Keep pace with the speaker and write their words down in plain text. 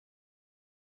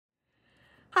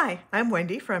Hi, I'm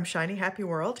Wendy from Shiny Happy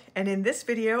World, and in this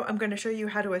video I'm going to show you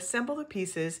how to assemble the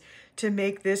pieces to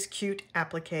make this cute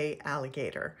applique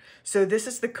alligator. So this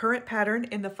is the current pattern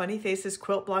in the Funny Faces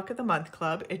Quilt Block of the Month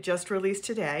Club. It just released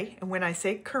today, and when I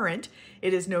say current,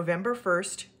 it is November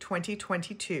 1st,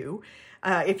 2022.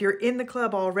 If you're in the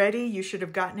club already, you should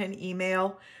have gotten an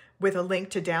email with a link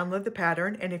to download the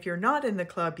pattern. And if you're not in the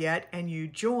club yet and you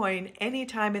join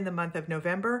anytime in the month of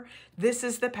November, this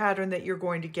is the pattern that you're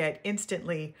going to get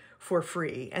instantly for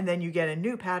free. And then you get a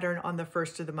new pattern on the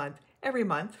first of the month every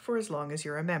month for as long as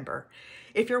you're a member.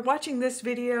 If you're watching this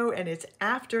video and it's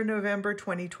after November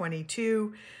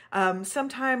 2022,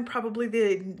 sometime probably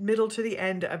the middle to the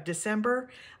end of December,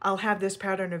 I'll have this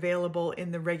pattern available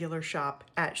in the regular shop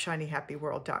at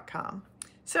shinyhappyworld.com.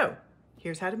 So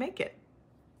here's how to make it.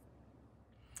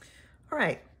 All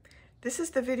right, this is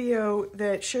the video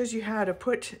that shows you how to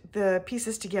put the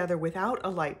pieces together without a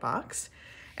light box.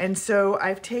 And so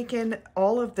I've taken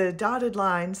all of the dotted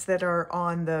lines that are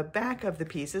on the back of the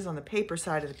pieces, on the paper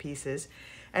side of the pieces,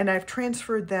 and I've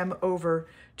transferred them over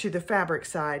to the fabric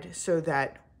side so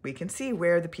that we can see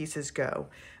where the pieces go.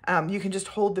 You can just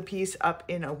hold the piece up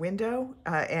in a window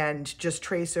and just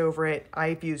trace over it.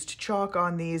 I've used chalk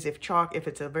on these. If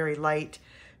it's a very light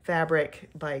fabric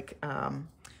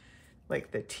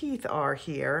like the teeth are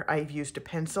here, I've used a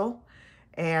pencil,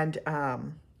 and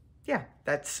yeah,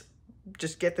 that's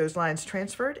just get those lines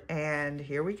transferred, and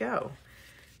here we go.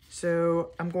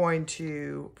 So I'm going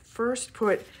to first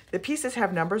put, the pieces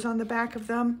have numbers on the back of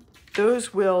them.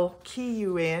 Those will key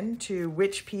you in to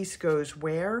which piece goes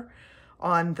where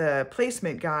on the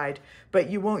placement guide, but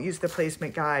you won't use the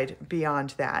placement guide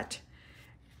beyond that.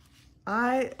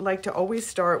 I like to always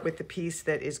start with the piece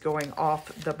that is going off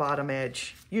the bottom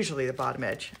edge, usually the bottom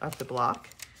edge of the block.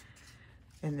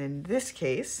 And in this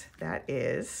case, that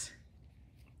is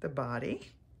the body.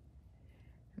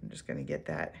 I'm just going to get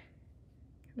that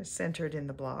kind of centered in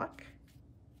the block.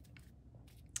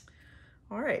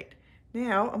 All right,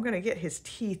 now I'm going to get his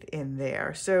teeth in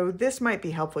there. So this might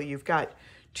be helpful. You've got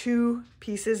two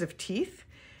pieces of teeth.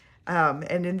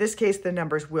 And in this case, the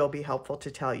numbers will be helpful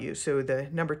to tell you. So the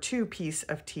number 2 piece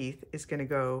of teeth is going to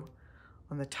go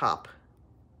on the top.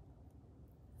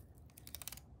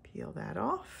 Peel that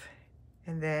off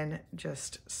and then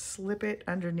just slip it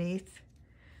underneath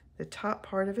the top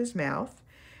part of his mouth.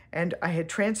 And I had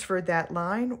transferred that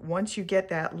line. Once you get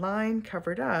that line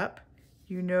covered up,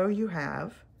 you know you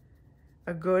have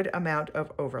a good amount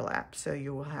of overlap. So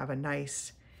you will have a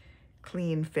nice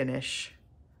clean finish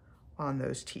on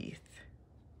those teeth.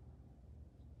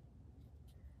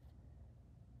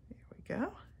 There we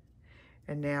go.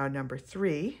 And now number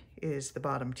 3 is the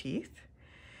bottom teeth.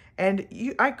 And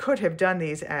I could have done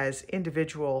these as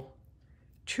individual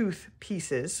tooth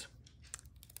pieces,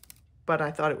 but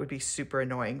I thought it would be super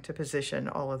annoying to position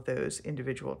all of those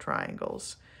individual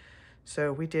triangles.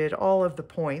 So we did all of the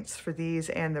points for these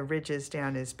and the ridges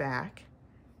down his back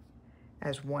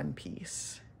as one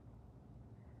piece.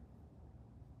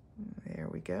 There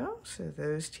we go. So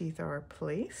those teeth are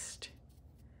placed.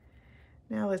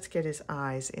 Now let's get his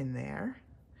eyes in there.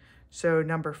 So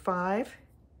number 5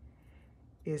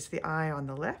 is the eye on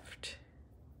the left.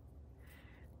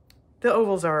 The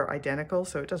ovals are identical,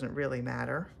 so it doesn't really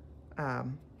matter.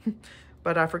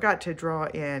 But I forgot to draw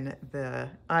in the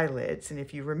eyelids. And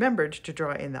if you remembered to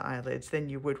draw in the eyelids, then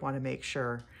you would want to make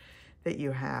sure that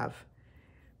you have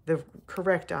the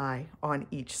correct eye on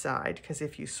each side, because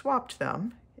if you swapped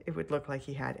them, it would look like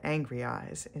he had angry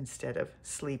eyes instead of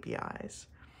sleepy eyes.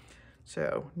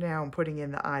 So now I'm putting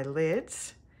in the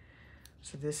eyelids.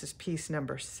 So this is piece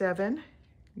number 7,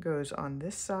 goes on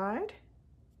this side.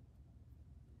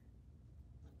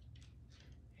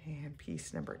 And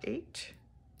piece number 8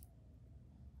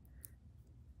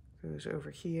 goes over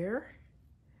here.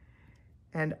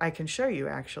 And I can show you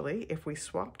actually, if we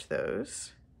swapped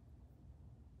those,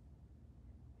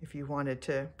 if you wanted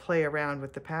to play around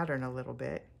with the pattern a little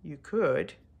bit, you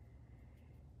could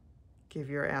give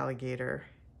your alligator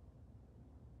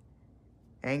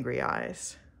angry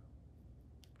eyes.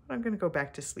 But I'm going to go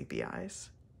back to sleepy eyes.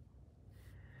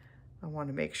 I want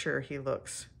to make sure he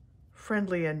looks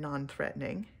friendly and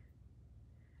non-threatening.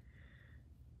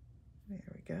 There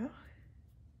we go.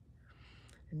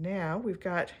 And now we've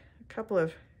got a couple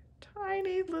of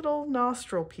tiny little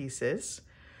nostril pieces,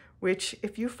 which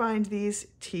if you find these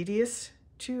tedious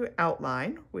to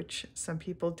outline, which some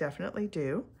people definitely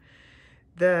do,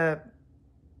 the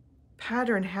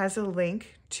pattern has a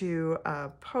link to a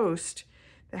post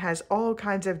that has all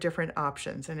kinds of different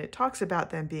options, and it talks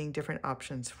about them being different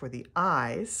options for the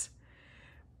eyes,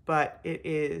 but it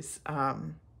is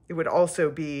it would also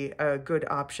be a good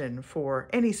option for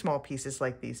any small pieces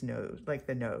like these like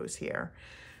the nose here.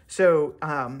 So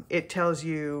it tells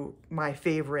you my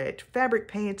favorite fabric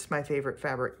paints, my favorite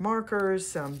fabric markers,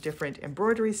 some different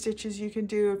embroidery stitches you can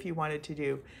do if you wanted to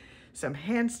do some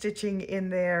hand stitching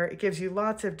in there. It gives you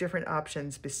lots of different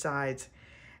options besides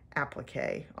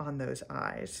applique on those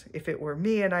eyes. If it were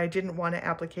me and I didn't want to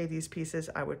applique these pieces,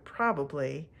 I would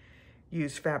probably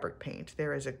use fabric paint.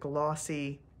 There is a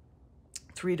glossy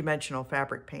three-dimensional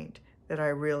fabric paint that I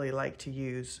really like to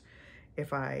use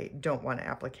if I don't want to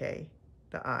applique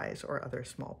the eyes or other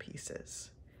small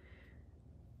pieces.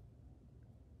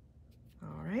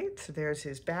 All right, so there's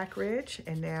his back ridge,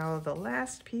 and now the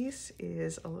last piece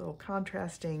is a little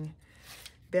contrasting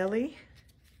belly.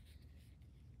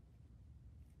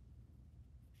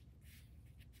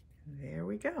 There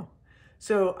we go.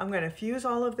 So I'm going to fuse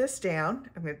all of this down.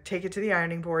 I'm going to take it to the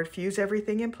ironing board, fuse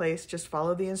everything in place. Just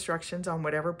follow the instructions on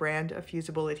whatever brand of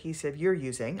fusible adhesive you're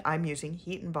using. I'm using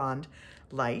Heat and Bond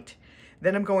Light.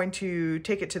 Then I'm going to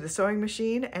take it to the sewing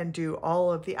machine and do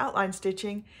all of the outline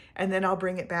stitching, and then I'll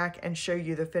bring it back and show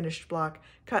you the finished block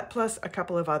cut plus a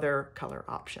couple of other color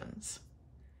options.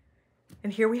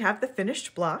 And here we have the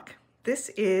finished block. This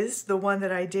is the one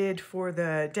that I did for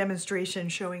the demonstration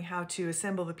showing how to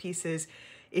assemble the pieces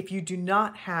if you do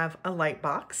not have a light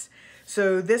box.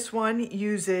 So this one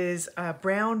uses a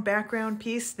brown background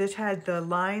piece that had the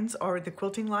lines or the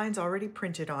quilting lines already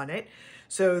printed on it.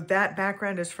 So that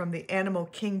background is from the Animal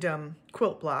Kingdom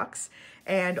quilt blocks,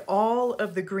 and all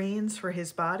of the greens for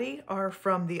his body are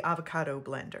from the avocado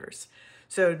blenders.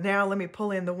 So now let me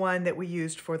pull in the one that we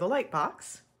used for the light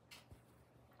box.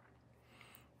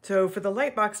 So for the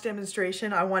light box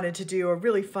demonstration, I wanted to do a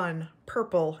really fun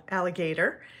purple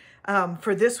alligator.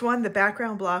 For this one, the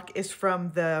background block is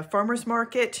from the Farmer's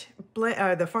Market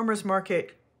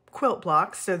quilt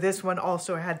blocks. So this one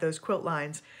also had those quilt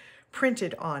lines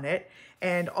printed on it.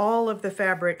 And all of the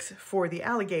fabrics for the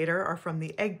alligator are from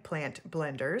the eggplant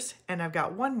blenders. And I've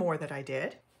got one more that I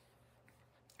did.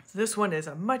 So this one is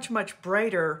a much, much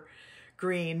brighter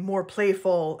green, more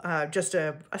playful, just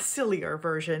a sillier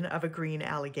version of a green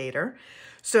alligator.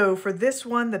 So for this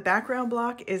one, the background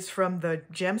block is from the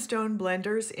gemstone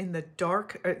blenders in the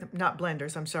dark, not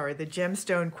blenders, I'm sorry, the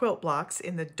gemstone quilt blocks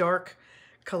in the dark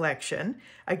collection.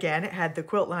 Again, it had the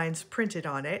quilt lines printed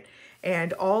on it,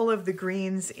 and all of the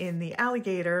greens in the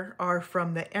alligator are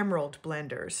from the emerald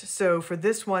blenders. So for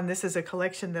this one, this is a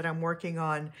collection that I'm working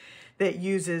on that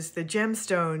uses the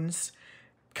gemstones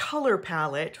color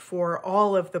palette for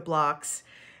all of the blocks,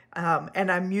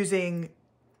 and I'm using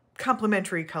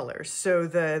complementary colors. So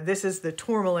this is the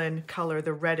tourmaline color,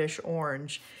 the reddish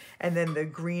orange, and then the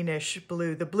greenish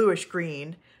blue, the bluish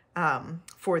green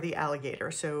for the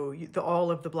alligator. So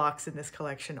all of the blocks in this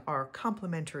collection are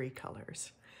complementary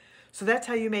colors. So that's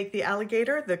how you make the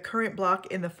alligator, the current block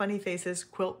in the Funny Faces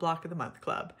Quilt Block of the Month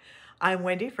Club. I'm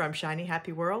Wendy from Shiny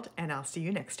Happy World, and I'll see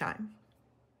you next time.